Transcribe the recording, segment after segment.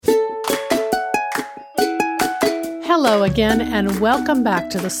Hello again, and welcome back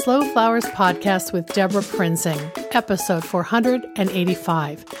to the Slow Flowers podcast with Deborah Prinzing, episode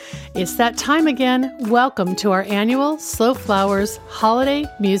 485. It's that time again. Welcome to our annual Slow Flowers Holiday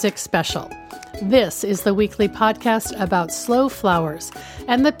Music Special. This is the weekly podcast about slow flowers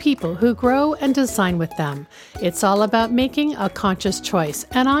and the people who grow and design with them. It's all about making a conscious choice,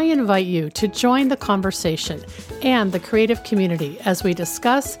 and I invite you to join the conversation and the creative community as we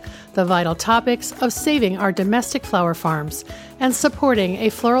discuss the vital topics of saving our domestic flower farms and supporting a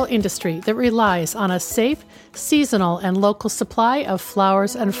floral industry that relies on a safe, seasonal, and local supply of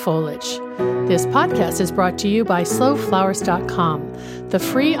flowers and foliage. This podcast is brought to you by slowflowers.com, the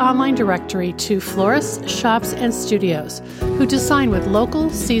free online directory to florists, shops, and studios who design with local,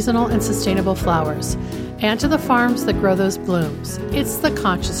 seasonal, and sustainable flowers, and to the farms that grow those blooms. It's the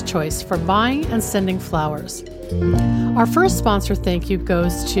conscious choice for buying and sending flowers. Our first sponsor thank you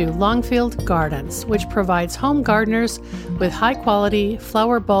goes to Longfield Gardens, which provides home gardeners with high-quality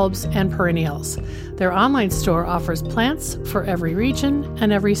flower bulbs and perennials. Their online store offers plants for every region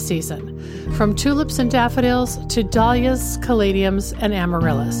and every season, from tulips and daffodils to dahlias, caladiums, and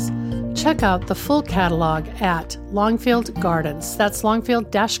amaryllis. Check out the full catalog at Longfield Gardens. That's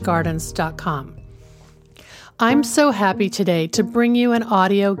longfield-gardens.com. I'm so happy today to bring you an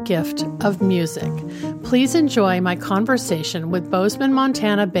audio gift of music. Please enjoy my conversation with Bozeman,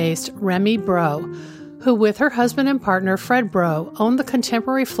 Montana-based Remy Bro, who with her husband and partner Fred Bro own the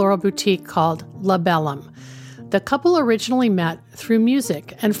contemporary floral boutique called Labellum. The couple originally met through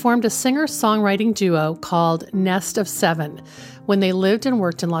music and formed a singer-songwriting duo called Nest of Seven when they lived and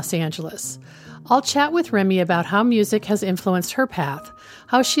worked in Los Angeles. I'll chat with Remy about how music has influenced her path,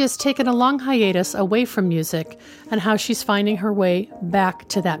 how she has taken a long hiatus away from music, and how she's finding her way back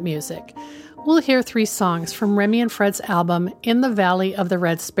to that music. We'll hear 3 songs from Remy and Fred's album, In the Valley of the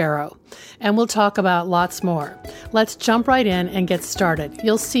Red Sparrow, and we'll talk about lots more. Let's jump right in and get started.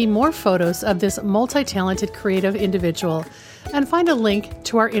 You'll see more photos of this multi-talented creative individual and find a link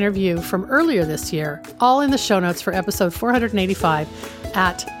to our interview from earlier this year, all in the show notes for episode 485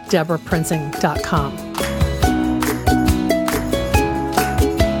 at deborahprinzing.com.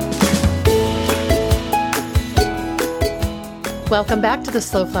 Welcome back to the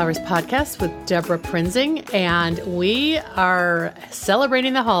Slow Flowers podcast with Deborah Prinzing, and we are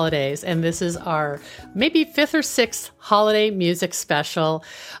celebrating the holidays, and this is our maybe 5th or 6th holiday music special.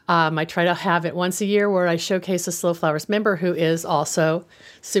 I try to have it once a year where I showcase a Slow Flowers member who is also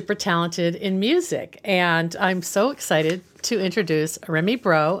super talented in music, and I'm so excited to introduce Remy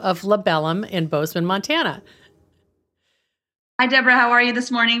Bro of Labellum in Bozeman, Montana. Hi, Deborah. How are you this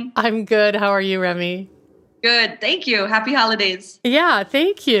morning? I'm good. How are you, Remy? Good. Thank you. Happy holidays. Yeah,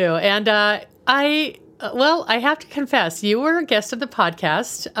 thank you. And I have to confess, you were a guest of the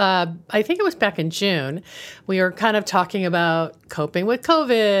podcast. I think it was back in June. We were kind of talking about coping with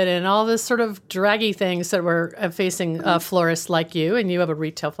COVID and all this sort of draggy things that were facing florists like you. And you have a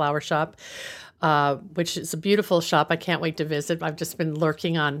retail flower shop, which is a beautiful shop. I can't wait to visit. I've just been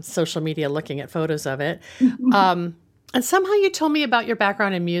lurking on social media looking at photos of it. And somehow you told me about your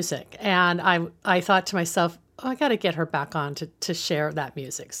background in music, and I thought to myself, I got to get her back on to share that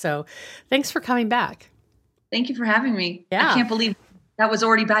music. So thanks for coming back. Thank you for having me. Yeah. I can't believe that was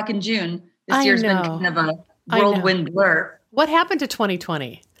already back in June. This year's been kind of a whirlwind blur. What happened to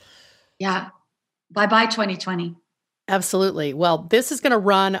 2020? Yeah. Bye-bye 2020. Absolutely. Well, this is going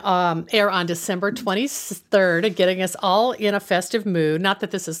to air on December 23rd, getting us all in a festive mood. Not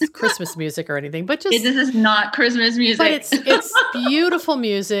that this is Christmas music or anything, but just... This is not Christmas music. But it's beautiful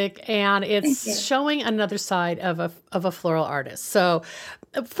music, and it's showing another side of a floral artist. So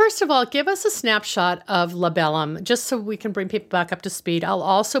first of all, give us a snapshot of Labellum, just so we can bring people back up to speed. I'll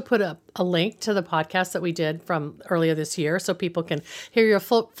also put a link to the podcast that we did from earlier this year so people can hear your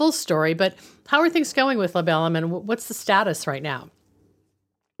full story. But how are things going with Labellum, and what's the status right now?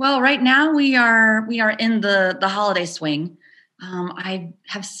 Well, right now we are in the holiday swing. I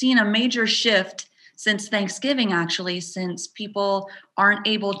have seen a major shift since Thanksgiving, actually, since people aren't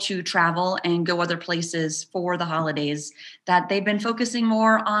able to travel and go other places for the holidays, that they've been focusing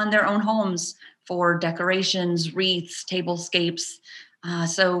more on their own homes for decorations, wreaths, tablescapes.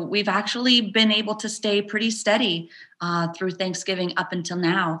 So we've actually been able to stay pretty steady through Thanksgiving up until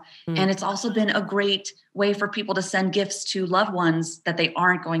now. And it's also been a great way for people to send gifts to loved ones that they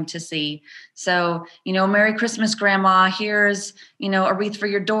aren't going to see. So, Merry Christmas, Grandma. Here's, a wreath for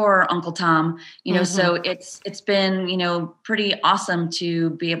your door, Uncle Tom. So it's been, pretty awesome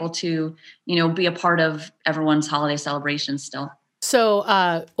to be able to, be a part of everyone's holiday celebrations still.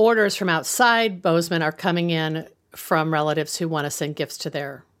 So orders from outside Bozeman are coming in from relatives who want to send gifts to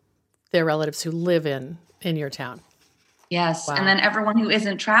their relatives who live in your town. Yes. And Wow. then everyone who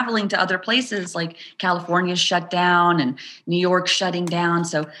isn't traveling to other places, like California's shut down and New York's shutting down.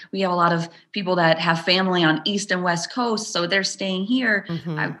 So we have a lot of people that have family on East and West Coast. So they're staying here.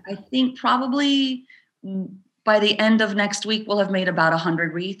 Hmm. I think probably by the end of next week, we'll have made about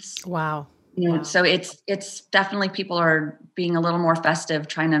 100 wreaths. Wow. Wow. So it's definitely people are being a little more festive,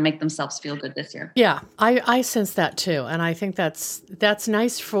 trying to make themselves feel good this year. Yeah, I sense that too. And I think that's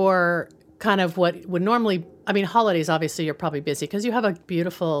nice for kind of what would normally, I mean, holidays, obviously you're probably busy because you have a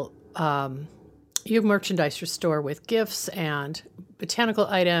beautiful, you merchandise your store with gifts and botanical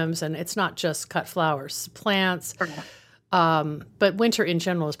items, and it's not just cut flowers, plants. But winter in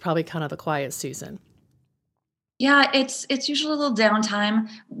general is probably kind of the quiet season. Yeah, it's usually a little downtime.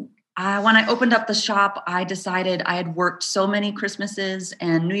 When I opened up the shop, I decided I had worked so many Christmases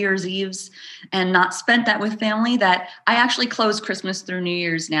and New Year's Eves and not spent that with family that I actually close Christmas through New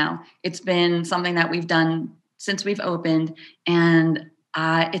Year's now. It's been something that we've done since we've opened, and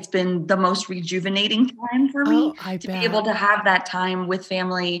it's been the most rejuvenating time for me Oh, I to be able bet. to have that time with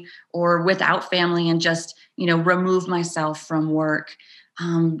family or without family and just, remove myself from work.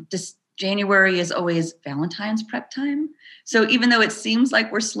 This January is always Valentine's prep time. So even though it seems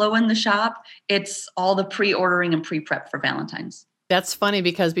like we're slow in the shop, it's all the pre-ordering and pre-prep for Valentine's. That's funny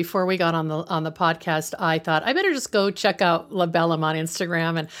because before we got on the podcast, I thought I better just go check out La Bellum on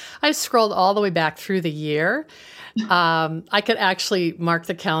Instagram, and I scrolled all the way back through the year. I could actually mark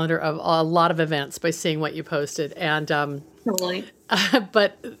the calendar of a lot of events by seeing what you posted, and Totally.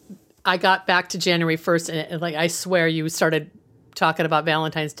 but I got back to January 1st, and like I swear, you started talking about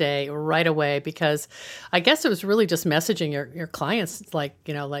Valentine's Day right away because I guess it was really just messaging your clients, like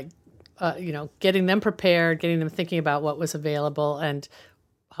getting them prepared, getting them thinking about what was available, and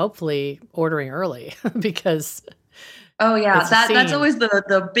hopefully ordering early because Oh yeah, it's a that's scene. always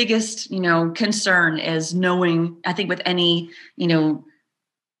the biggest, concern is knowing, I think with any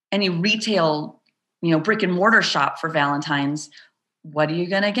retail, brick and mortar shop for Valentine's, what are you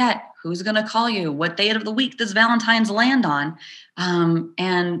going to get? Who's going to call you? What day of the week does Valentine's land on?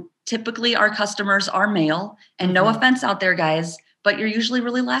 And typically our customers are male, and no Mhm. offense out there, guys, but you're usually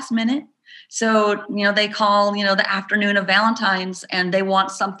really last minute. So, they call, the afternoon of Valentine's and they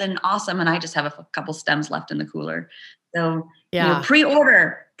want something awesome. And I just have a couple stems left in the cooler. So, Yeah.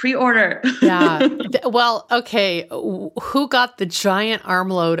 pre-order. Yeah. Well, okay. Who got the giant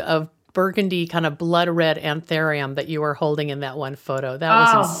armload of burgundy kind of blood red anthurium that you were holding in that one photo? That was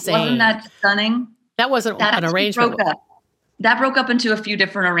Oh, wasn't insane. that stunning? That wasn't That an actually arrangement. broke up. That broke up into a few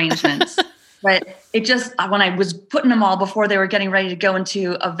different arrangements. But it just, when I was putting them all before they were getting ready to go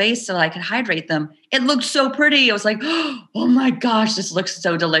into a vase so I could hydrate them, it looked so pretty. I was like, oh my gosh, this looks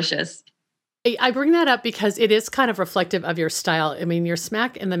so delicious. I bring that up because it is kind of reflective of your style. I mean, you're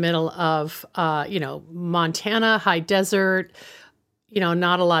smack in the middle of, Montana, high desert.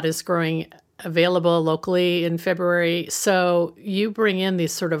 Not a lot is growing available locally in February. So you bring in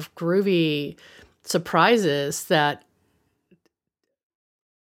these sort of groovy surprises that,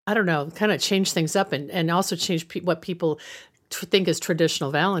 I don't know, kind of change things up and also change what people think is traditional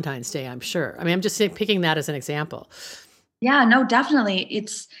Valentine's Day, I'm sure. I mean, I'm just picking that as an example. Yeah, no, definitely.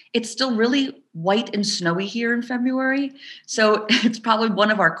 It's still really white and snowy here in February. So it's probably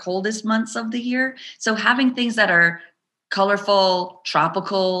one of our coldest months of the year. So having things that are colorful,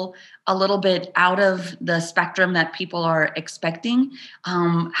 tropical, a little bit out of the spectrum that people are expecting,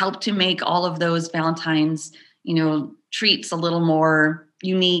 help to make all of those Valentine's, treats a little more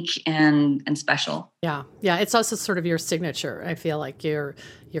unique and special. Yeah. Yeah. It's also sort of your signature. I feel like you're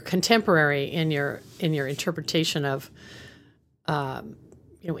contemporary in your interpretation of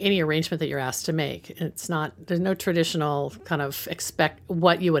any arrangement that you're asked to make. There's no traditional kind of expect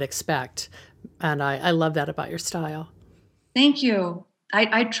what you would expect. And I love that about your style. Thank you.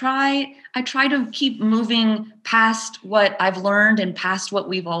 I try to keep moving past what I've learned and past what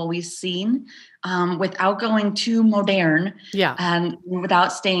we've always seen, without going too modern Yeah. and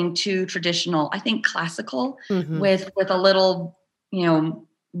without staying too traditional. I think classical Hmm. with a little,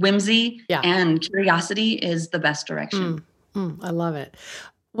 whimsy Yeah. and curiosity is the best direction. I love it.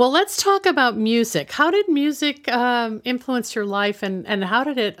 Well, let's talk about music. How did music influence your life, and how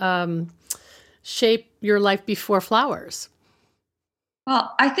did it shape your life before flowers?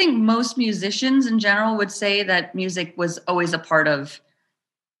 Well, I think most musicians in general would say that music was always a part of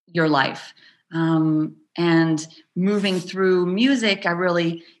your life. And moving through music, I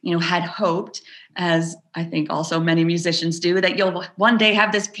really, had hoped, as I think also many musicians do, that you'll one day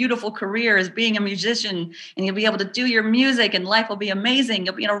have this beautiful career as being a musician, and you'll be able to do your music and life will be amazing.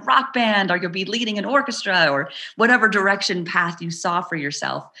 You'll be in a rock band, or you'll be leading an orchestra, or whatever direction path you saw for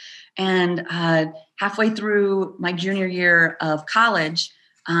yourself. And halfway through my junior year of college,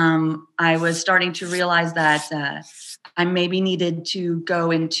 I was starting to realize that I maybe needed to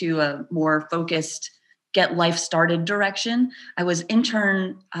go into a more focused get life started direction. I was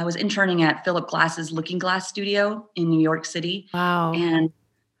interning at Philip Glass's Looking Glass studio in New York City. Wow.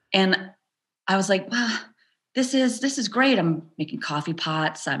 And I was like, wow, this is great. I'm making coffee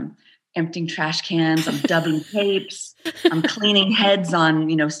pots, I'm emptying trash cans, I'm dubbing tapes, I'm cleaning heads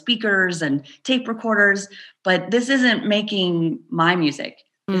on, speakers and tape recorders, but this isn't making my music.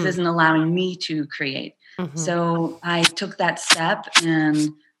 This isn't allowing me to create. Mm-hmm. So I took that step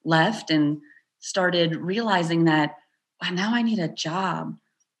and left and started realizing that now I need a job,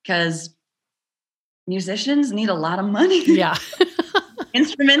 because musicians need a lot of money. Yeah.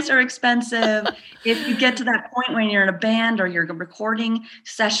 Instruments are expensive. If you get to that point when you're in a band or you're recording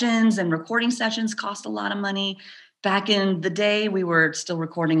sessions, and recording sessions cost a lot of money. Back in the day, we were still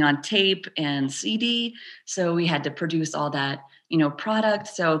recording on tape and CD. So we had to produce all that, product.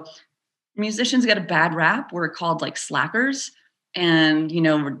 So musicians get a bad rap. We're called like slackers. And, they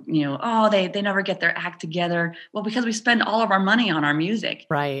never get their act together. Well, because we spend all of our money on our music.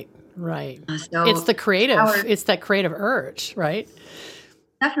 Right. So it's the creative, it's that creative urge, right?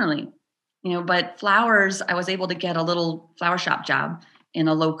 Definitely. But flowers, I was able to get a little flower shop job in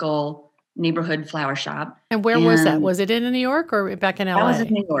a local neighborhood flower shop. And where was that? Was it in New York or back in LA? That was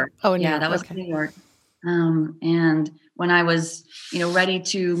in New York. Oh, in New York. That was in New York. And when I was, ready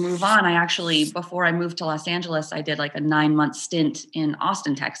to move on, I actually, before I moved to Los Angeles, I did like a 9-month stint in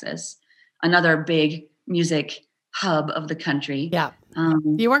Austin, Texas, another big music hub of the country. Yeah.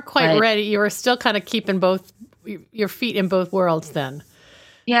 You weren't quite ready. You were still kind of keeping both your feet in both worlds then.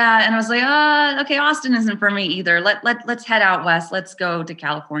 Yeah. And I was like, okay, Austin isn't for me either. Let's head out west. Let's go to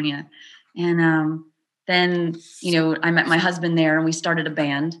California. And then, I met my husband there and we started a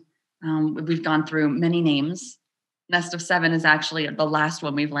band. We've gone through many names. Nest of Seven is actually the last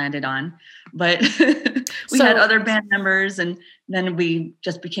one we've landed on, but we had other band members, and then we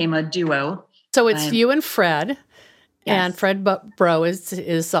just became a duo. So it's you and Fred, yes. And Fred Bro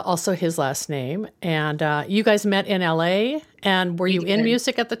is also his last name. And you guys met in LA, and were you in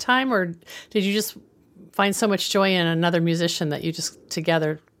music at the time, or did you just find so much joy in another musician that you just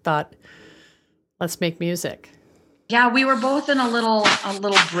together thought, let's make music? Yeah, we were both in a little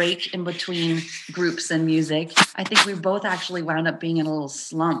break in between groups and music. I think we both actually wound up being in a little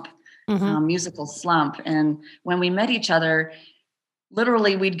slump, musical slump. And when we met each other,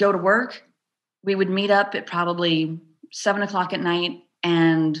 literally we'd go to work. We would meet up at probably 7:00 at night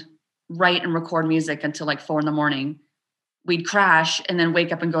and write and record music until like 4 a.m. We'd crash and then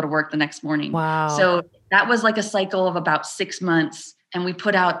wake up and go to work the next morning. Wow. So that was like a cycle of about 6 months. And we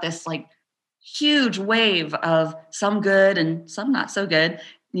put out this like huge wave of some good and some not so good,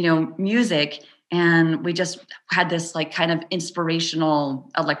 music. And we just had this like kind of inspirational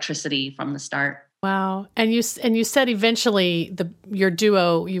electricity from the start. Wow. And you said eventually your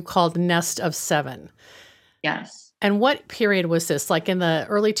duo you called Nest of Seven. Yes. And what period was this? Like in the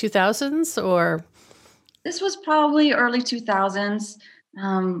early 2000s or? This was probably early 2000s.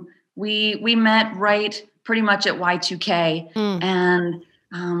 We met right pretty much at Y2K.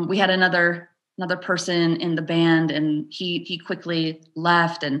 And we had another person in the band, and he quickly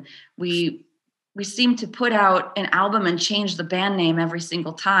left, and we seemed to put out an album and change the band name every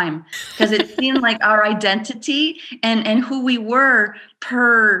single time, because it seemed like our identity and who we were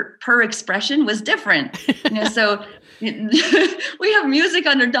per expression was different. So we have music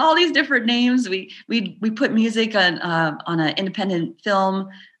under all these different names. We put music on an independent film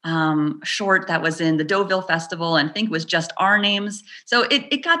short that was in the Deauville Festival, and I think was just our names. So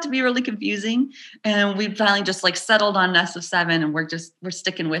it got to be really confusing, and we finally just like settled on Nest of Seven, and we're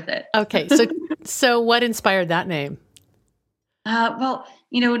sticking with it. Okay. So what inspired that name? Well,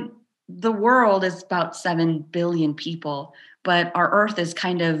 the world is about 7 billion people, but our Earth is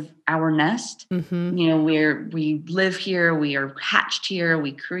kind of our nest. Mm-hmm. We live here, we are hatched here,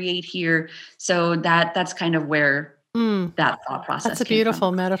 we create here. So that's kind of where that thought process. That's a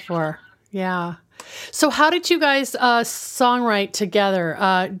beautiful metaphor. Yeah. So how did you guys songwrite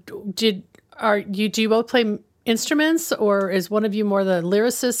together? Do you both play instruments, or is one of you more the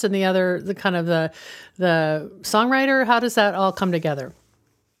lyricist and the other the kind of the songwriter? How does that all come together?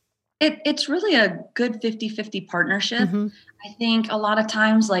 It's really a good 50-50 partnership. Mm-hmm. I think a lot of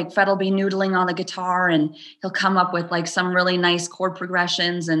times like Fred will be noodling on the guitar and he'll come up with like some really nice chord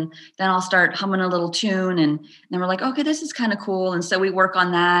progressions, and then I'll start humming a little tune, and then we're like, okay, this is kind of cool. And so we work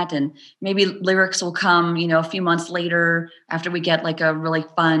on that, and maybe lyrics will come, a few months later after we get like a really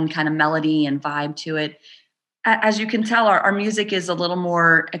fun kind of melody and vibe to it. As you can tell, our music is a little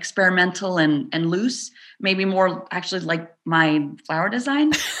more experimental and loose, maybe more actually like my flower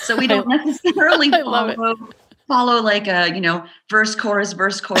design. So we don't necessarily follow like a, verse, chorus,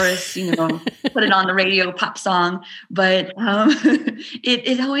 put it on the radio, pop song. But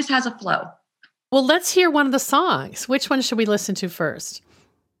it always has a flow. Well, let's hear one of the songs. Which one should we listen to first?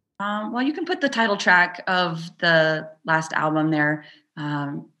 Well, you can put the title track of the last album there,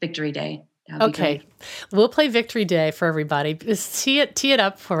 Victory Day. Okay. We'll play Victory Day for everybody. Just tee it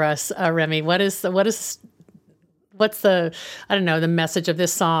up for us, Remy. What's the I don't know, the message of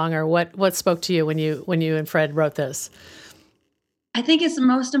this song, or what spoke to you when you and Fred wrote this? I think it's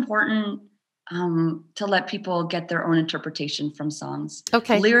most important to let people get their own interpretation from songs.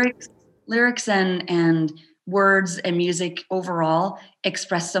 Okay. Lyrics and words and music overall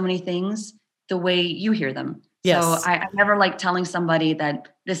express so many things the way you hear them. Yes. So I never like telling somebody that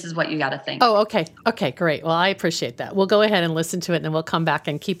this is what you got to think. Oh, okay. Okay, great. Well, I appreciate that. We'll go ahead and listen to it, and then we'll come back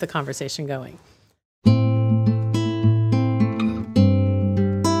and keep the conversation going.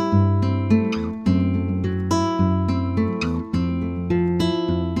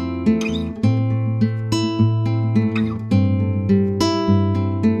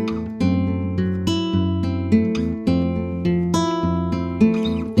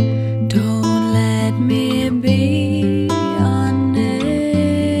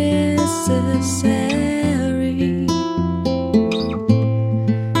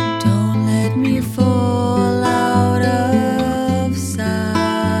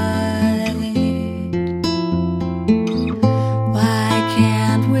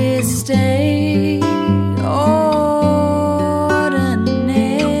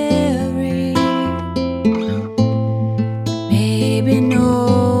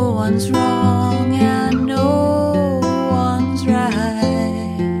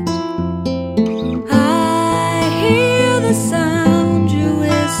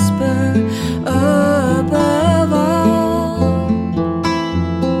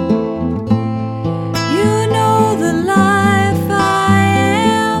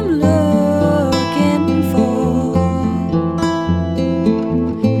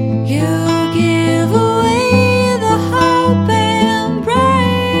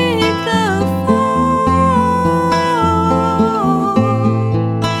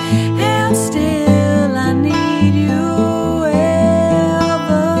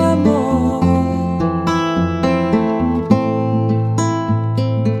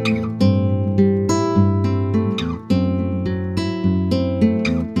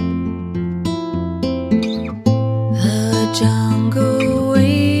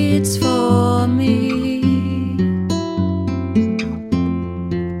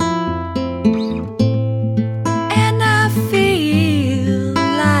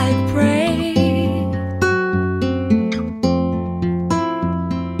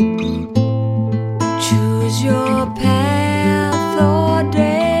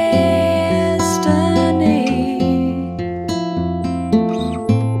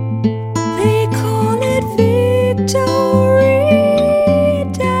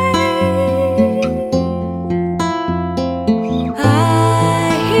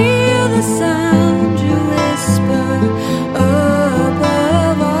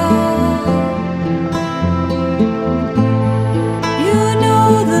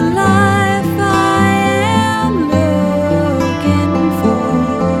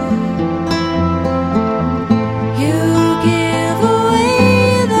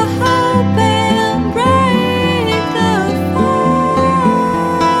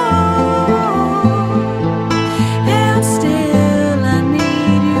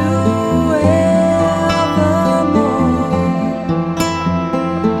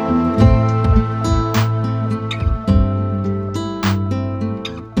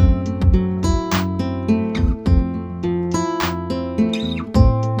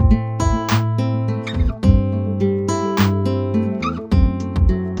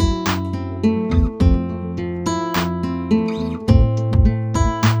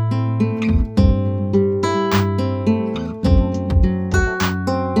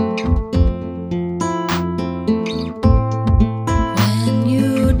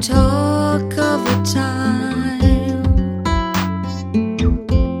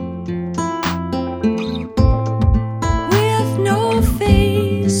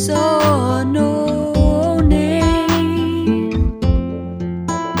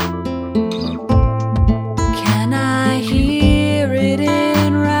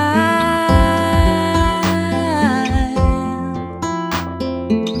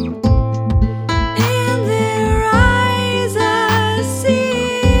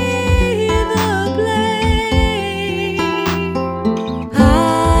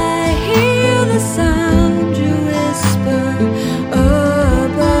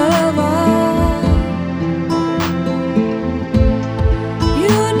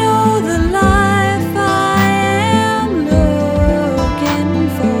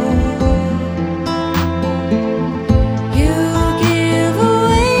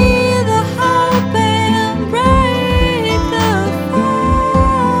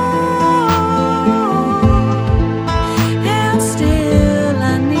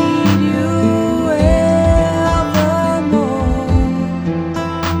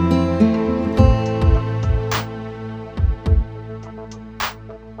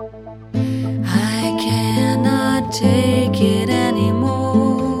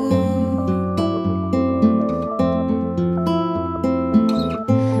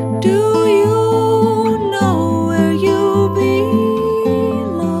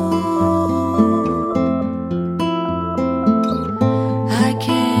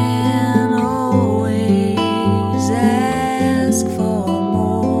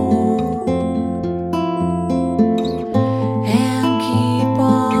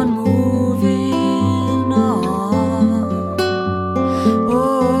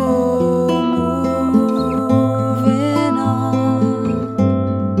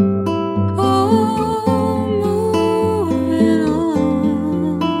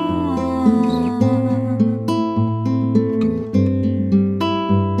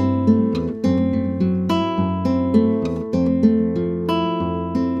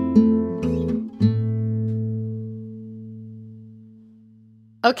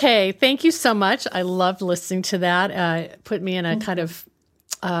 Okay, thank you so much. I loved listening to that. Put me in a kind of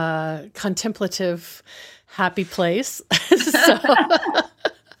contemplative, happy place. So,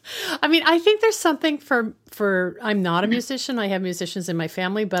 I mean, I think there's something for. I'm not a musician. I have musicians in my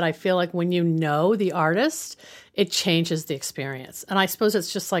family, but I feel like when you know the artist, it changes the experience. And I suppose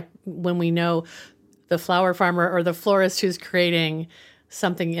it's just like when we know the flower farmer or the florist who's creating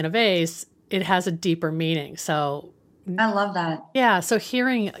something in a vase, it has a deeper meaning. So I love that. Yeah. So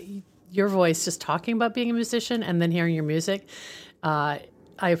hearing your voice, just talking about being a musician and then hearing your music, I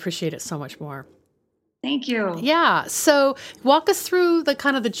appreciate it so much more. Thank you. Yeah. So walk us through the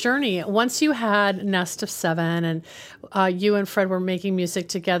kind of the journey. Once you had Nest of Seven and you and Fred were making music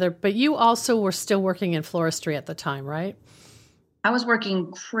together, but you also were still working in floristry at the time, right? I was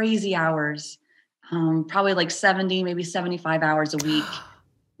working crazy hours, probably like 70, maybe 75 hours a week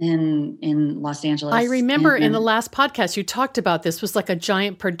in Los Angeles. I remember in the last podcast, you talked about this was like a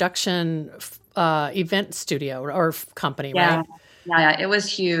giant production event studio or company, right? Yeah, it was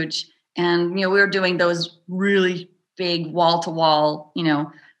huge. And, we were doing those really big wall-to-wall,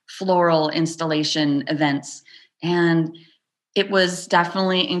 floral installation events. And it was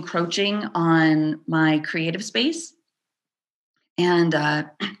definitely encroaching on my creative space. And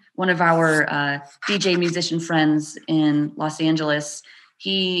one of our DJ musician friends in Los Angeles,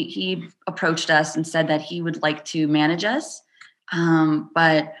 he approached us and said that he would like to manage us.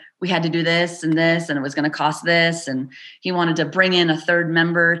 But we had to do this, and it was going to cost this. And he wanted to bring in a third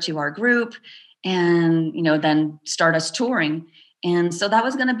member to our group and, then start us touring. And so that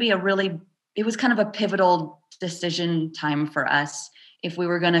was going to be it was kind of a pivotal decision time for us if we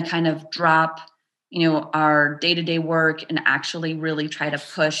were going to kind of drop, our day-to-day work and actually really try to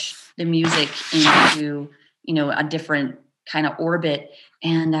push the music into, a different kind of orbit.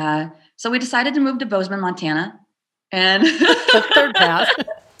 And so we decided to move to Bozeman, Montana. And the third path.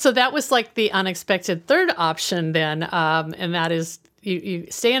 So that was like the unexpected third option then. And that is you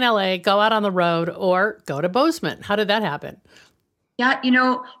stay in LA, go out on the road, or go to Bozeman. How did that happen? Yeah,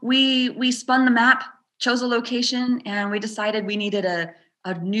 we spun the map, chose a location, and we decided we needed a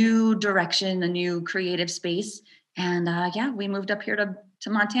new direction, a new creative space. And we moved up here to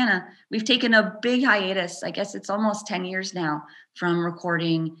Montana. We've taken a big hiatus. I guess it's almost 10 years now from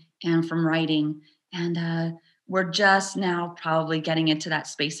recording and from writing. And we're just now probably getting into that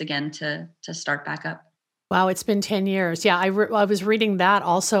space again to start back up. Wow, it's been 10 years. Yeah, I was reading that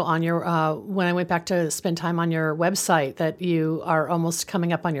also on your, when I went back to spend time on your website, that you are almost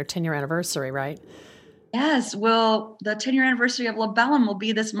coming up on your 10-year anniversary, right? Yes, well, the 10-year anniversary of LaBellum will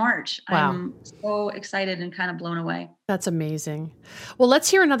be this March. Wow. I'm so excited and kind of blown away. That's amazing. Well, let's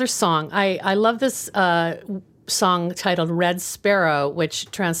hear another song. I love this song titled Red Sparrow, which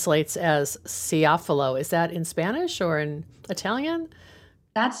translates as Sciafalo. Is that in Spanish or in Italian?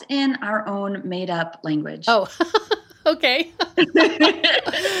 That's in our own made-up language. Oh, okay.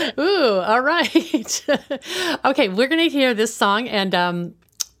 Ooh, all right. Okay, we're going to hear this song, and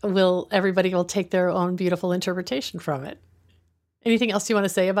everybody will take their own beautiful interpretation from it. Anything else you want to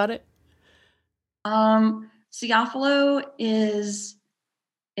say about it? Sciafalo is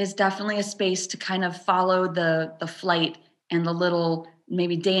definitely a space to kind of follow the flight and the little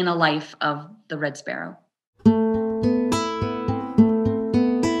maybe day in a life of the red sparrow.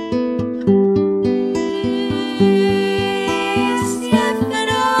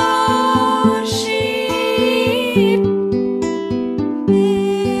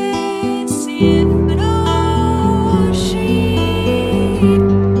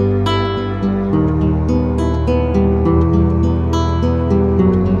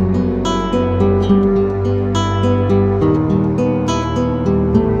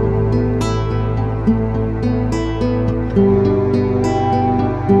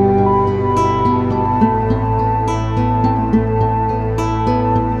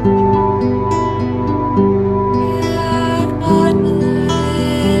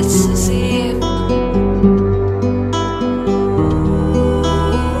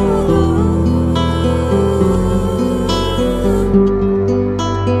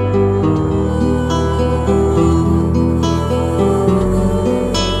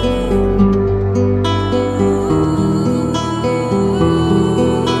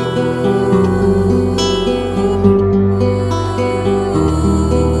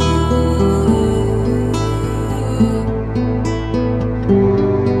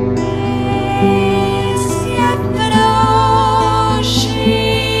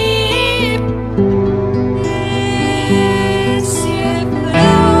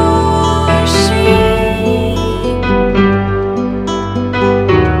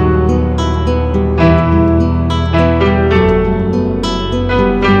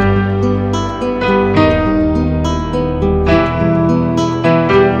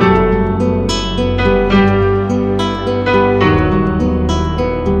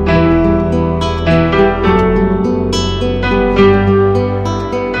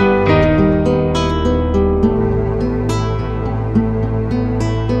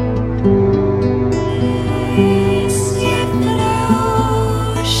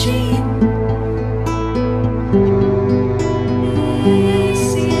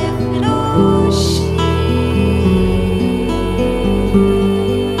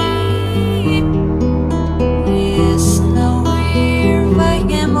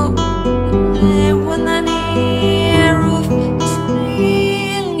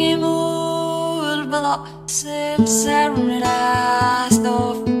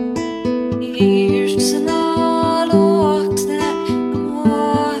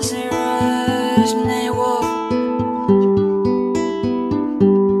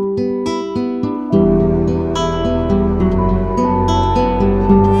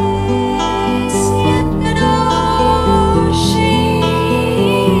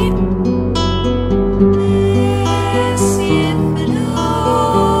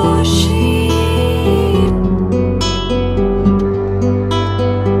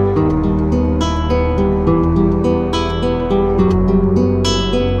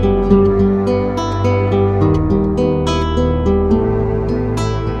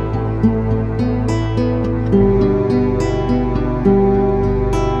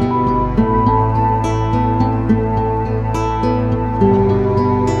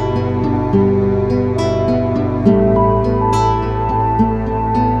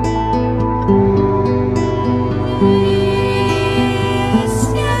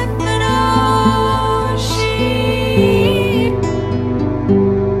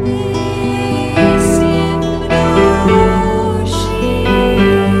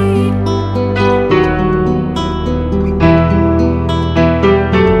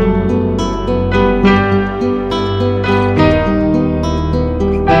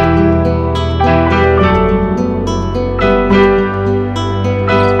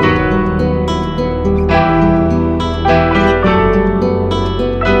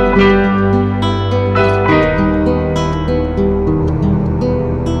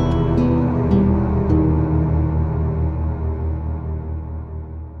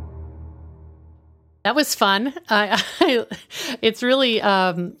 That was fun. It's really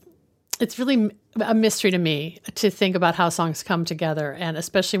a mystery to me to think about how songs come together, and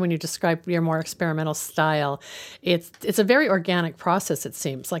especially when you describe your more experimental style, it's a very organic process. It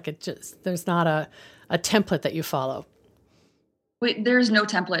seems like there's not a template that you follow. There's no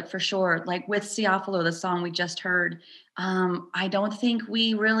template for sure. Like with Ciafalo, the song we just heard, I don't think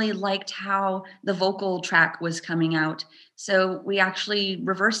we really liked how the vocal track was coming out. So we actually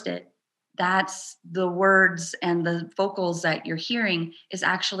reversed it. That's the words and the vocals that you're hearing is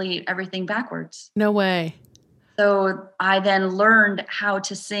actually everything backwards. No way. So I then learned how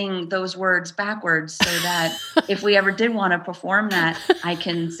to sing those words backwards so that if we ever did want to perform that, I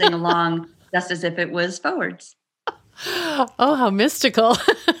can sing along just as if it was forwards. Oh, how mystical.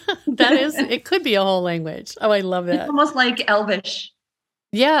 That is, it could be a whole language. Oh, I love that. It's almost like Elvish.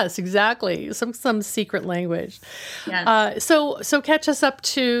 Yes, exactly. Some secret language. Yes. So catch us up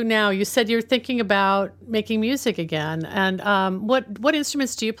to now. You said you're thinking about making music again. And what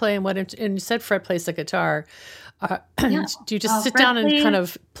instruments do you play? And you said Fred plays the guitar. Do you just sit down and kind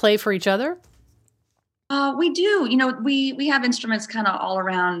of play for each other? We do. We have instruments kind of all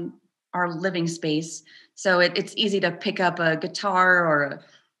around our living space. So it's easy to pick up a guitar or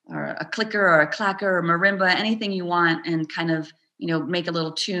a clicker or a clacker or marimba, anything you want, and kind of, make a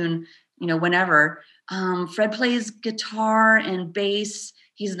little tune, whenever. Fred plays guitar and bass.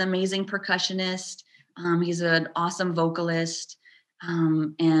 He's an amazing percussionist. He's an awesome vocalist.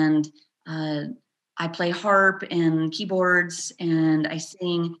 And I play harp and keyboards and I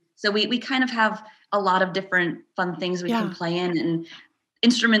sing. So we kind of have a lot of different fun things we can play in, and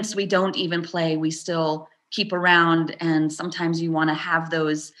instruments we don't even play, we still keep around. And sometimes you want to have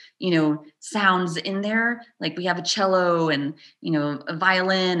those, sounds in there. Like we have a cello and, a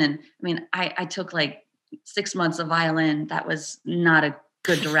violin. And I mean, I took like 6 months of violin. That was not a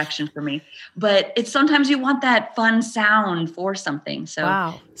good direction for me, but it's sometimes you want that fun sound for something. So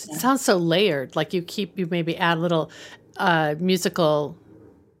wow. Yeah. It sounds so layered. Like you maybe add little musical,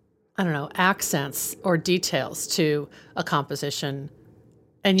 I don't know, accents or details to a composition.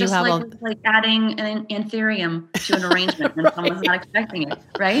 And just like adding an anthurium to an arrangement when someone's not expecting it,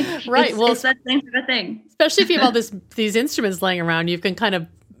 right? Right. It's that same sort of thing. Especially if you have all these instruments laying around, you can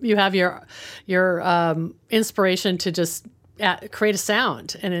you have your inspiration to just create a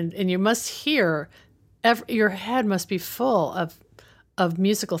sound, and you must hear. Your head must be full of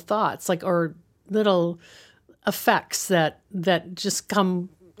musical thoughts, or little effects that just come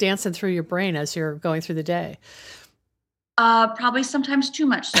dancing through your brain as you're going through the day. Probably sometimes too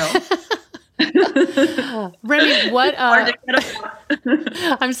much so. Remy, what?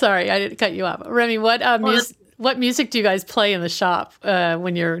 I'm sorry, I didn't cut you off. Remy, what music do you guys play in the shop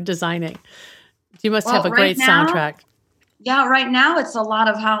when you're designing? You must have a great soundtrack. Yeah, right now it's a lot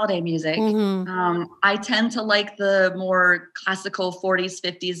of holiday music. Mm-hmm. I tend to like the more classical 40s,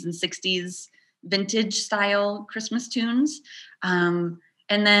 50s, and 60s vintage style Christmas tunes.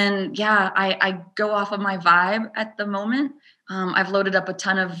 And then, I go off of my vibe at the moment. I've loaded up a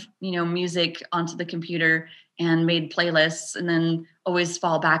ton of, music onto the computer and made playlists, and then always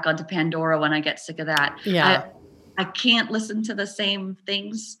fall back onto Pandora when I get sick of that. Yeah. I can't listen to the same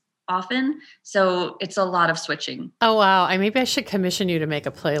things often, so it's a lot of switching. Oh, wow. Maybe I should commission you to make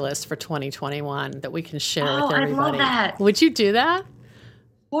a playlist for 2021 that we can share with everybody. I love that. Would you do that?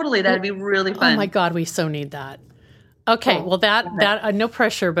 Totally. That'd be really fun. Oh my God, we so need that. Okay, well that no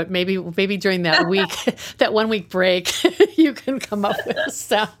pressure, but maybe during that week, that 1 week break, you can come up with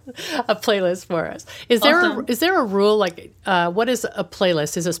a playlist for us. Is there a rule, what is a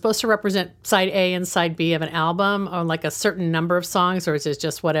playlist? Is it supposed to represent side A and side B of an album, or like a certain number of songs, or is it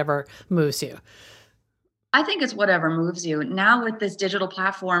just whatever moves you? I think it's whatever moves you. Now with this digital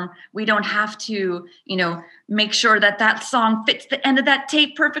platform, we don't have to, make sure that song fits the end of that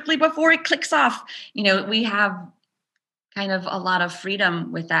tape perfectly before it clicks off. We have kind of a lot of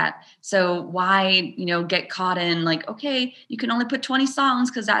freedom with that. So why, get caught in okay, you can only put 20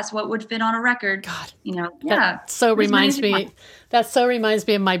 songs because that's what would fit on a record. God, That so reminds me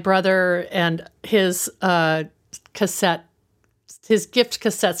of my brother and his cassette, his gift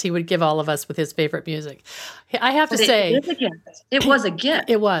cassettes he would give all of us with his favorite music. I have to say, it was a gift.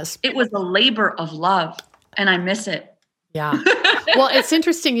 It was a labor of love, and I miss it. Yeah. Well, it's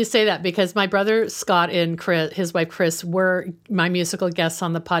interesting you say that, because my brother Scott and his wife Chris were my musical guests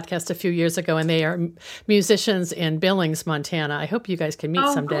on the podcast a few years ago, and they are musicians in Billings, Montana. I hope you guys can meet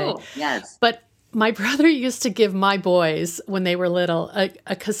someday. Cool. Yes. But my brother used to give my boys, when they were little,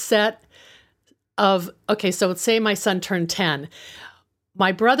 a cassette of, so let's say my son turned 10.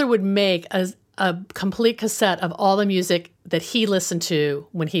 My brother would make a complete cassette of all the music that he listened to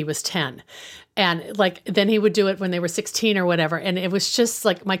when he was 10. And like, then he would do it when they were 16 or whatever. And it was just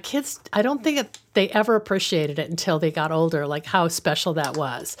like my kids, I don't think they ever appreciated it until they got older, like how special that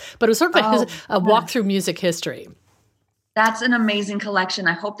was. But it was sort of a walk through music history. That's an amazing collection.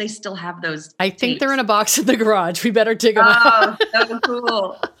 I hope they still have those. I think they're in a box in the garage. We better dig them out. Oh, so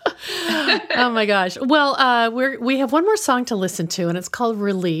cool. Oh my gosh. Well, we have one more song to listen to, and it's called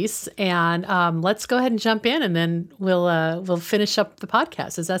Release. And let's go ahead and jump in, and then we'll finish up the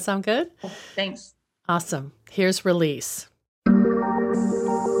podcast. Does that sound good? Thanks. Awesome. Here's Release.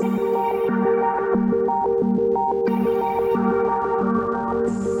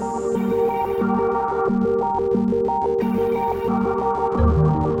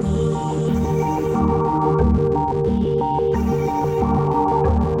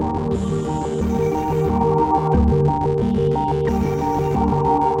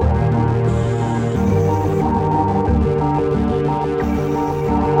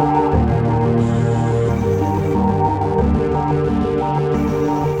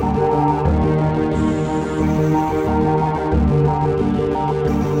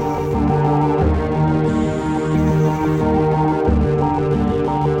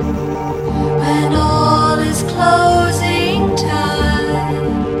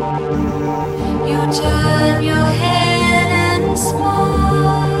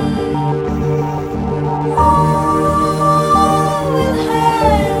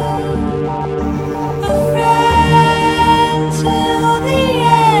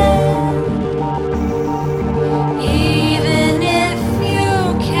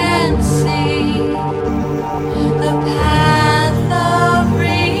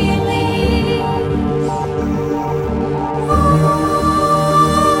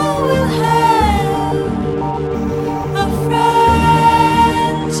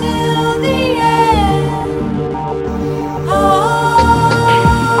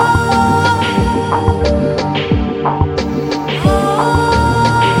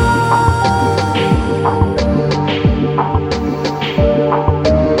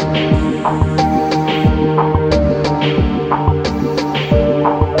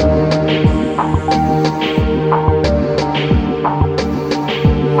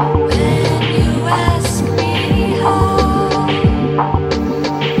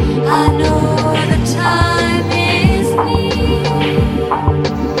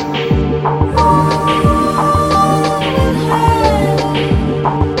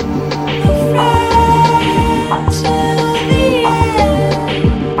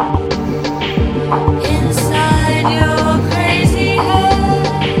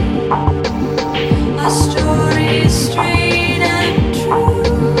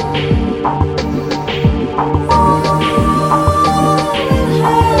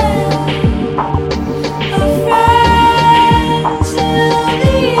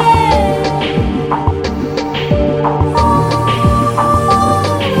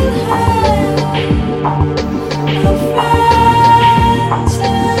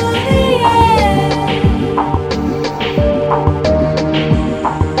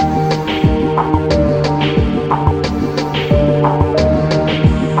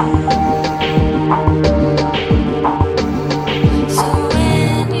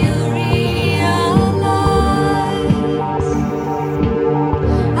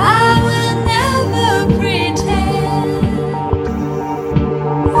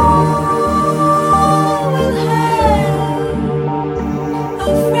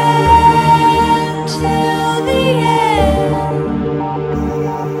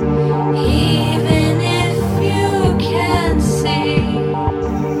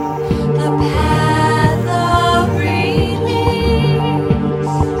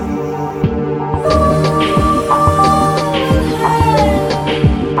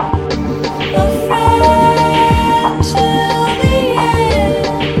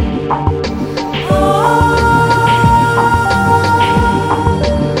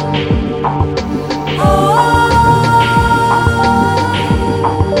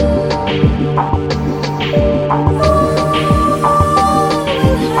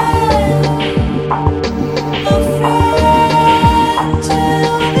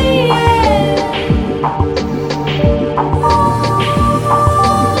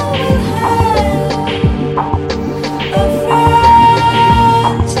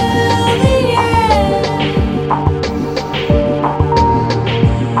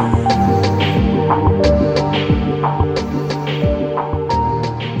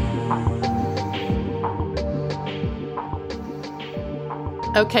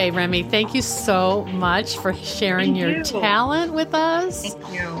 Okay, Remy, thank you so much for sharing your talent with us.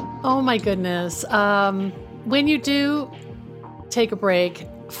 Thank you. Oh my goodness. When you do take a break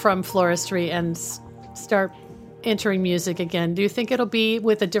from floristry and start entering music again, do you think it'll be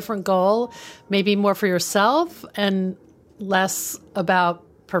with a different goal, maybe more for yourself and less about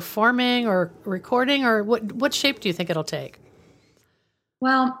performing or recording, or what shape do you think it'll take?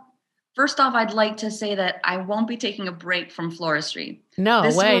 Well, first off, I'd like to say that I won't be taking a break from floristry. No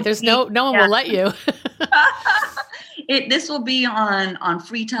way. There's no one will let you. This will be on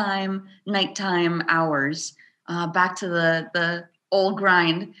free time, nighttime hours, back to the old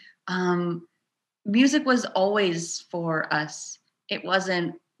grind. Music was always for us. It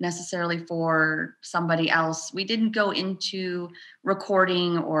wasn't necessarily for somebody else. We didn't go into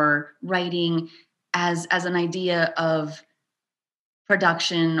recording or writing as an idea of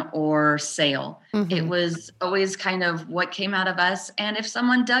production or sale. Mm-hmm. It was always kind of what came out of us. And if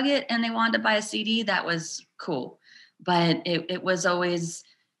someone dug it and they wanted to buy a CD, that was cool. But it was always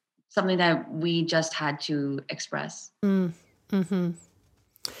something that we just had to express. Mm-hmm.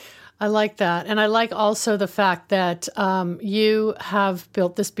 I like that. And I like also the fact that you have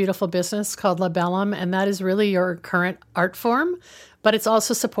built this beautiful business called Labellum, and that is really your current art form, but it's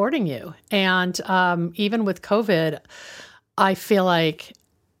also supporting you. And even with COVID, I feel like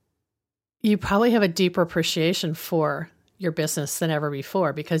you probably have a deeper appreciation for your business than ever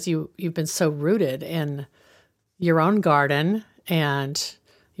before, because you've been so rooted in your own garden and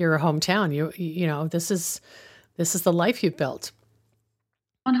your hometown. You know, this is the life you've built.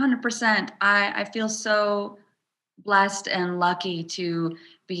 100%. I feel so blessed and lucky to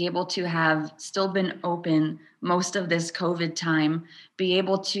be able to have still been open most of this COVID time, be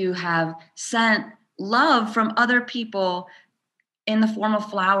able to have sent love from other people in the form of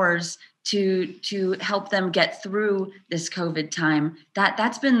flowers to help them get through this COVID time.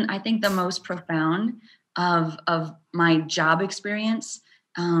 That's been, I think, the most profound of my job experience.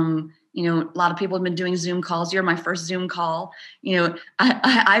 You know, a lot of people have been doing Zoom calls. You're my first Zoom call. You know,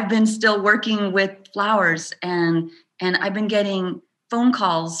 I've been still working with flowers, and I've been getting phone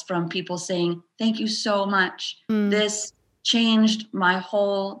calls from people saying, "Thank you so much. This changed my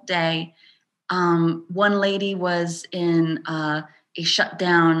whole day." One lady was in a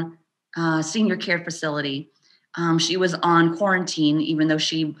shutdown senior care facility. She was on quarantine, even though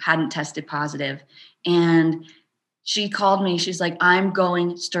she hadn't tested positive, and she called me. She's like, "I'm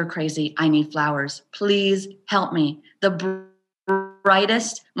going stir crazy. I need flowers. Please help me." The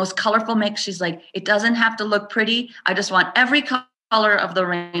brightest, most colorful mix. She's like, "It doesn't have to look pretty. I just want every color of the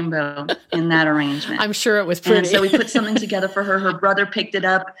rainbow in that arrangement." I'm sure it was pretty. And so we put something together for her. Her brother picked it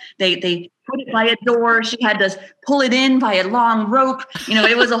up. They put it by a door. She had to pull it in by a long rope. You know,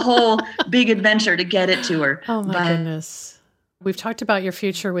 it was a whole big adventure to get it to her. Oh my goodness. We've talked about your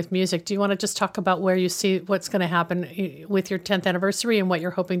future with music. Do you want to just talk about where you see what's going to happen with your 10th anniversary and what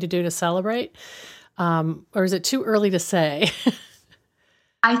you're hoping to do to celebrate? Or is it too early to say?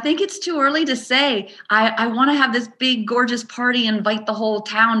 I think it's too early to say. I want to have this big, gorgeous party, invite the whole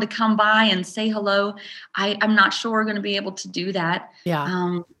town to come by and say hello. I'm not sure we're going to be able to do that.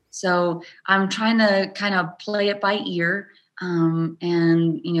 Yeah. So I'm trying to kind of play it by ear.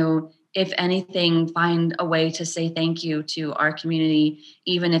 And, you know, if anything, find a way to say thank you to our community,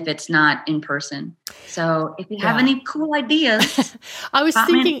 even if it's not in person. So if you have any cool ideas, I was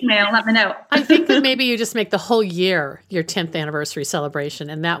thinking, let me know. I think that maybe you just make the whole year your 10th anniversary celebration.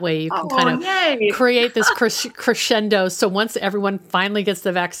 And that way you can kind of create this crescendo. So once everyone finally gets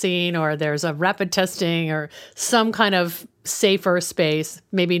the vaccine, or there's a rapid testing or some kind of safer space,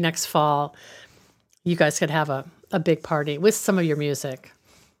 maybe next fall, you guys could have a big party with some of your music.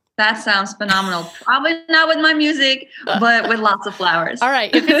 That sounds phenomenal. Probably not with my music, but with lots of flowers. All right.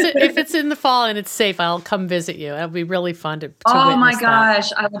 If it's in the fall and it's safe, I'll come visit you. It'll be really fun to oh my gosh,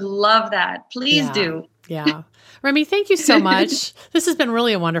 that. I would love that. Please do. Yeah. Remy, thank you so much. This has been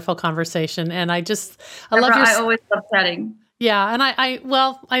really a wonderful conversation. And I love your... I always love chatting. Yeah. And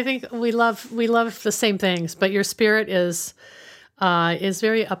I think we love the same things, but your spirit is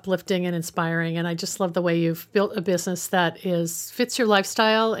very uplifting and inspiring. And I just love the way you've built a business that fits your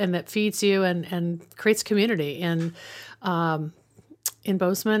lifestyle and that feeds you and creates community in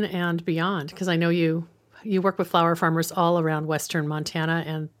Bozeman and beyond. Because I know you work with flower farmers all around Western Montana,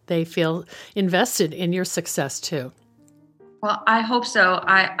 and they feel invested in your success too. Well, I hope so.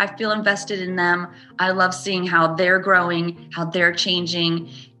 I feel invested in them. I love seeing how they're growing, how they're changing,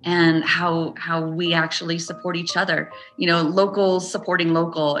 and how we actually support each other. You know, local supporting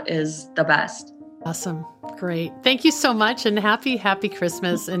local is the best. Awesome. Great. Thank you so much, and happy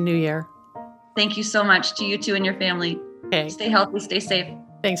Christmas and New Year. Thank you so much to you too and your family. Okay. Stay healthy, stay safe.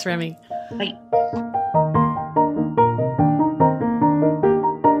 Thanks, Remy. Bye.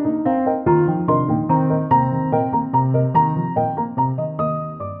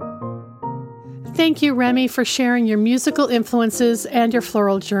 thank you, Remy, for sharing your musical influences and your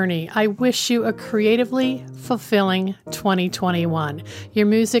floral journey. I wish you a creatively fulfilling 2021. Your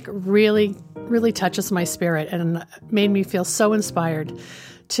music really touches my spirit and made me feel so inspired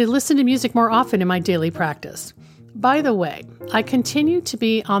to listen to music more often in my daily practice. By the way, I continue to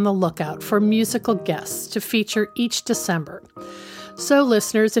be on the lookout for musical guests to feature each December. So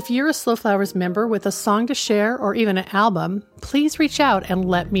listeners, if you're a Slow Flowers member with a song to share or even an album, please reach out and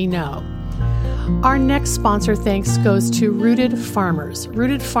let me know. Our next sponsor thanks goes to Rooted Farmers.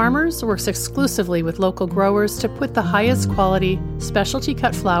 Rooted Farmers works exclusively with local growers to put the highest quality specialty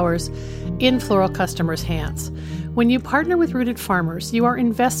cut flowers in floral customers' hands. When you partner with Rooted Farmers, you are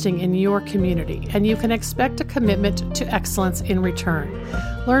investing in your community, and you can expect a commitment to excellence in return.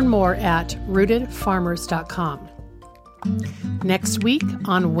 Learn more at rootedfarmers.com. Next week,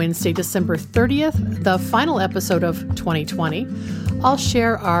 on Wednesday, December 30th, the final episode of 2020, I'll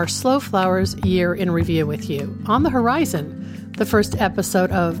share our Slow Flowers Year in Review with you. On the horizon, the first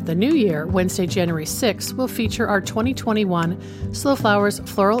episode of the new year, Wednesday, January 6th, will feature our 2021 Slow Flowers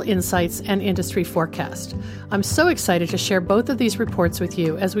Floral Insights and Industry Forecast. I'm so excited to share both of these reports with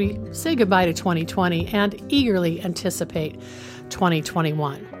you as we say goodbye to 2020 and eagerly anticipate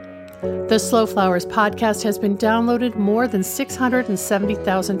 2021. The Slow Flowers podcast has been downloaded more than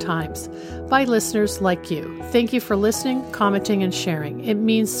 670,000 times by listeners like you. Thank you for listening, commenting, and sharing. It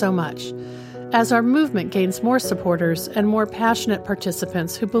means so much. As our movement gains more supporters and more passionate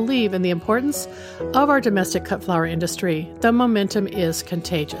participants who believe in the importance of our domestic cut flower industry, the momentum is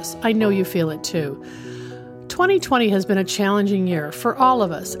contagious. I know you feel it too. 2020 has been a challenging year for all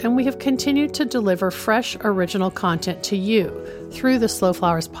of us, and we have continued to deliver fresh, original content to you through the Slow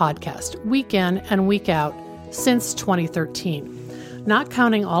Flowers podcast, week in and week out, since 2013. Not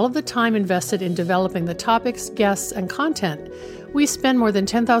counting all of the time invested in developing the topics, guests, and content, we spend more than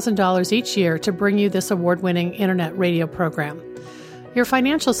 $10,000 each year to bring you this award-winning internet radio program. Your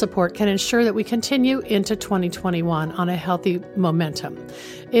financial support can ensure that we continue into 2021 on a healthy momentum.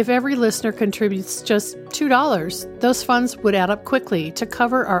 If every listener contributes just $2, those funds would add up quickly to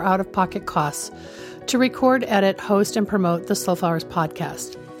cover our out-of-pocket costs to record, edit, host, and promote the Slow Flowers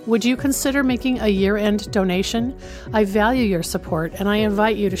podcast. Would you consider making a year-end donation? I value your support, and I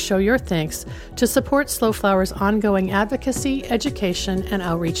invite you to show your thanks to support Slow Flowers' ongoing advocacy, education, and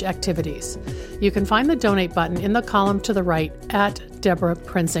outreach activities. You can find the donate button in the column to the right at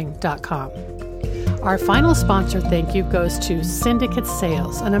deborahprinzing.com. Our final sponsor thank you goes to Syndicate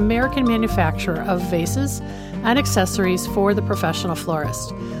Sales, an American manufacturer of vases and accessories for the professional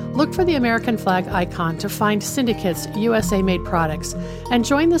florist. Look for the American flag icon to find Syndicate's USA-made products and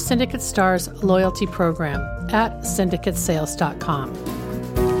join the Syndicate Stars loyalty program at syndicatesales.com.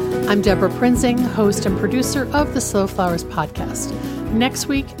 I'm Deborah Prinzing, host and producer of the Slow Flowers podcast. Next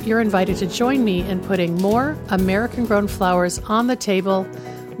week, you're invited to join me in putting more American-grown flowers on the table,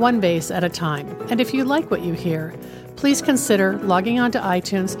 one vase at a time. And if you like what you hear, please consider logging onto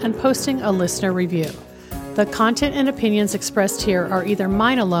iTunes and posting a listener review. The content and opinions expressed here are either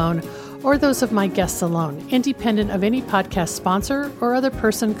mine alone or those of my guests alone, independent of any podcast sponsor or other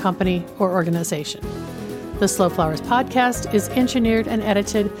person, company, or organization. The Slow Flowers podcast is engineered and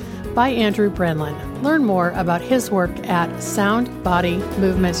edited by Andrew Brenlin. Learn more about his work at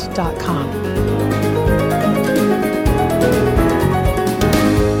soundbodymovement.com.